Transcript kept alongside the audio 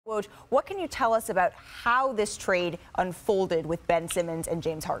Woj, what can you tell us about how this trade unfolded with Ben Simmons and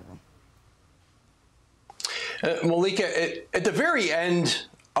James Harden? Malika, at the very end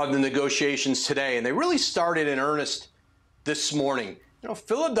of the negotiations today, and they really started in earnest this morning,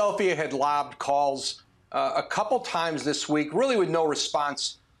 Philadelphia had lobbed calls a couple times this week, really with no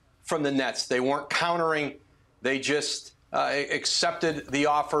response from the Nets. They weren't countering. They just accepted the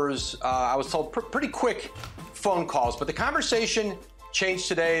offers. I was told pretty quick phone calls. But the conversation changed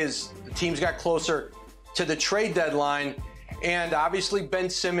today as the teams got closer to the trade deadline. And obviously Ben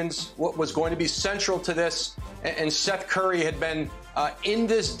Simmons was going to be central to this. And Seth Curry had been in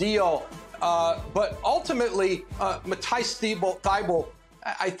this deal. But ultimately, Matisse Thybulle,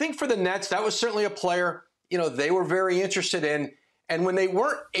 I think for the Nets, that was certainly a player, they were very interested in. And when they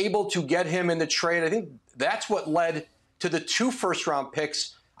weren't able to get him in the trade, I think that's what led to the 2 first-round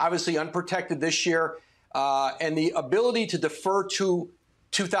picks, obviously unprotected this year, and the ability to defer to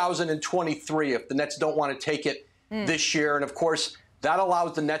 2023 if the Nets don't want to take it this year. And, of course, that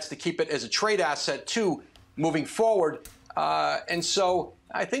allows the Nets to keep it as a trade asset, too, moving forward. And so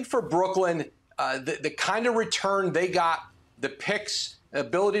I think for Brooklyn, the kind of return they got, the picks,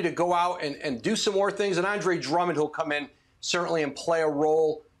 ability to go out and do some more things, and Andre Drummond who'll come in certainly and play a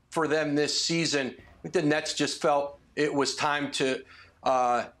role for them this season. I think the Nets just felt it was time to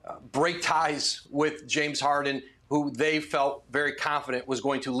break ties with James Harden, who they felt very confident was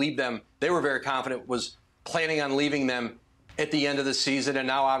going to leave them. They were very confident was planning on leaving them at the end of the season. And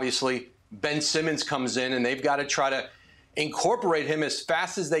now, obviously, Ben Simmons comes in, and they've got to try to incorporate him as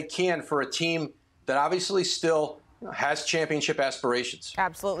fast as they can for a team that obviously still has championship aspirations.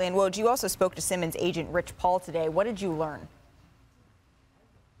 Absolutely. And Woj, you also spoke to Simmons' agent, Rich Paul, today. What did you learn?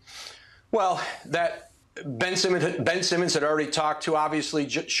 Well, that Ben Simmons had already talked to, obviously,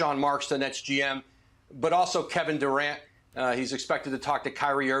 Sean Marks, the Nets GM, but also Kevin Durant. He's expected to talk to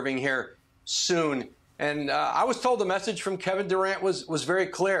Kyrie Irving here soon. And I was told the message from Kevin Durant was very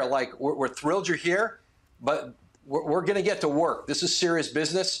clear. Like, we're thrilled you're here, but we're going to get to work. This is serious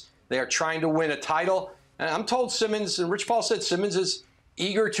business. They are trying to win a title. And I'm told Simmons, and Rich Paul said Simmons is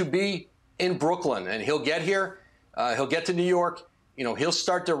eager to be in Brooklyn, and he'll get here. He'll get to New York. He'll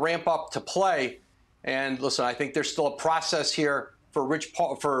start to ramp up to play. And listen, I think there's still a process here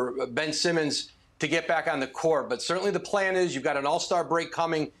for Ben Simmons to get back on the court. But certainly the plan is you've got an all-star break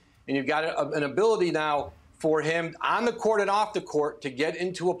coming, and you've got an ability now for him on the court and off the court to get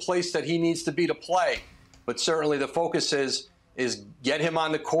into a place that he needs to be to play. But certainly the focus is get him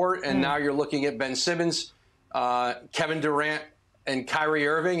on the court, and now you're looking at Ben Simmons, Kevin Durant, and Kyrie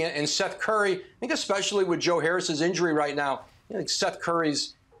Irving, and Seth Curry. I think especially with Joe Harris's injury right now, I think Seth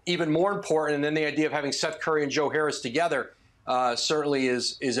Curry's even more important, and then the idea of having Seth Curry and Joe Harris together certainly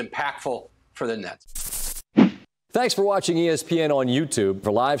is impactful for the Nets. Thanks for watching ESPN on YouTube.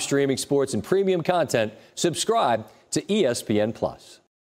 For live streaming sports and premium content, subscribe to ESPN+.